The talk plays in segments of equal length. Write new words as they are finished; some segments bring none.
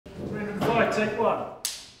right, take one.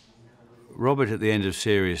 Robert, at the end of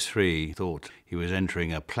Series 3, thought he was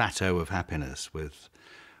entering a plateau of happiness with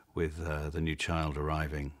the new child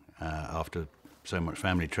arriving after so much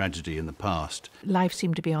family tragedy in the past. Life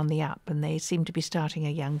seemed to be on the up, and they seemed to be starting a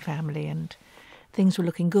young family, and things were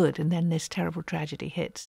looking good, and then this terrible tragedy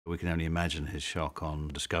hits. We can only imagine his shock on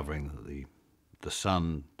discovering that the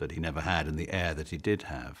son that he never had and the heir that he did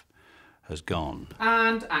have has gone.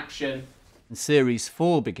 And action. Series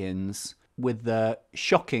 4 begins with the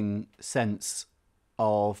shocking sense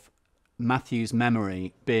of Matthew's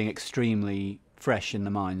memory being extremely fresh in the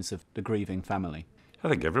minds of the grieving family. I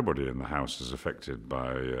think everybody in the house is affected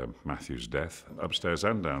by Matthew's death, upstairs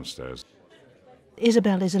and downstairs.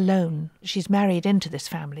 Isabel is alone. She's married into this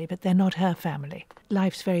family, but they're not her family.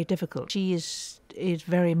 Life's very difficult. She is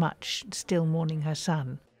very much still mourning her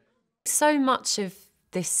son. So much of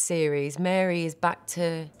this series, Mary is back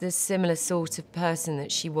to the similar sort of person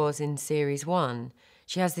that she was in Series 1.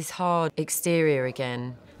 She has this hard exterior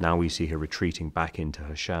again. Now we see her retreating back into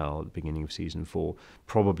her shell at the beginning of Season 4,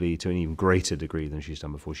 probably to an even greater degree than she's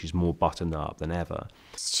done before. She's more buttoned up than ever.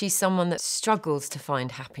 She's someone that struggles to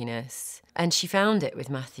find happiness, and she found it with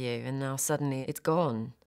Matthew, and now suddenly it's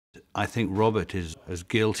gone. I think Robert is as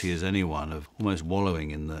guilty as anyone of almost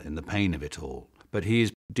wallowing in the pain of it all. But he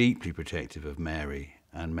is deeply protective of Mary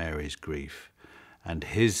and Mary's grief, and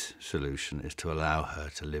his solution is to allow her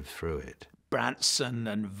to live through it. Branson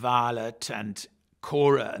and Violet and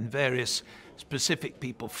Cora and various specific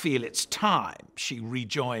people feel it's time she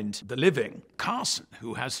rejoined the living. Carson,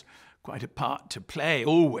 who has quite a part to play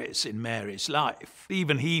always in Mary's life,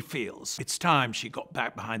 even he feels it's time she got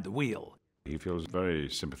back behind the wheel. He feels very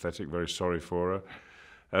sympathetic, very sorry for her,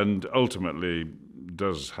 and ultimately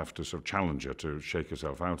does have to sort of challenge her to shake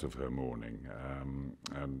herself out of her mourning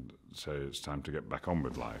and say it's time to get back on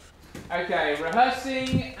with life. Okay,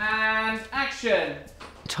 rehearsing and action.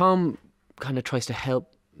 Tom kind of tries to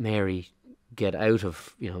help Mary get out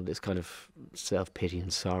of, this kind of self-pity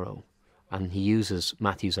and sorrow. And he uses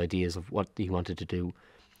Matthew's ideas of what he wanted to do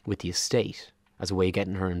with the estate as a way of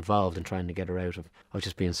getting her involved and trying to get her out of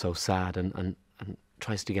just being so sad and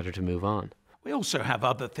tries to get her to move on. We also have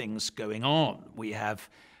other things going on. We have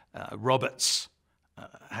Roberts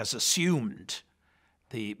has assumed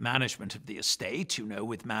the management of the estate.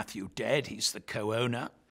 With Matthew dead, he's the co-owner.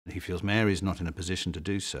 He feels Mary's not in a position to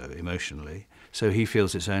do so emotionally, so he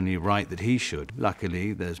feels it's only right that he should.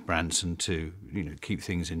 Luckily, there's Branson to keep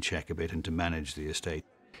things in check a bit and to manage the estate.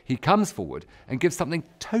 He comes forward and gives something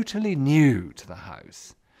totally new to the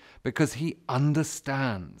house because he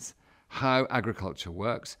understands how agriculture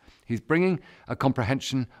works. He's bringing a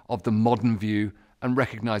comprehension of the modern view and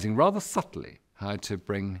recognising rather subtly how to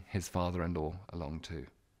bring his father-in-law along too.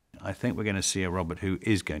 I think we're going to see a Robert who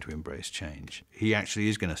is going to embrace change. He actually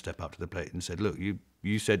is going to step up to the plate and said, look,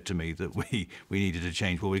 you said to me that we needed to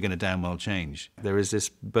change. Well, we're going to damn well change. There is this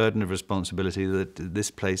burden of responsibility that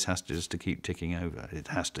this place has to keep ticking over. It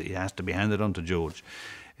has to be handed on to George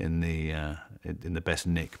in the best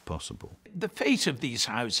nick possible. The fate of these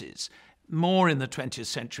houses, more in the 20th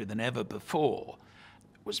century than ever before,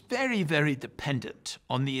 was very, very dependent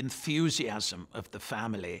on the enthusiasm of the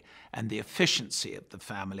family and the efficiency of the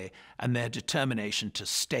family and their determination to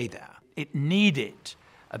stay there. It needed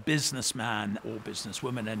a businessman or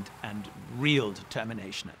businesswoman and real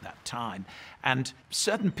determination at that time. And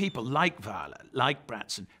certain people like Violet, like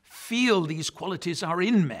Branson, feel these qualities are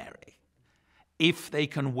in Mary if they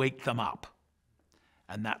can wake them up.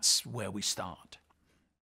 And that's where we start.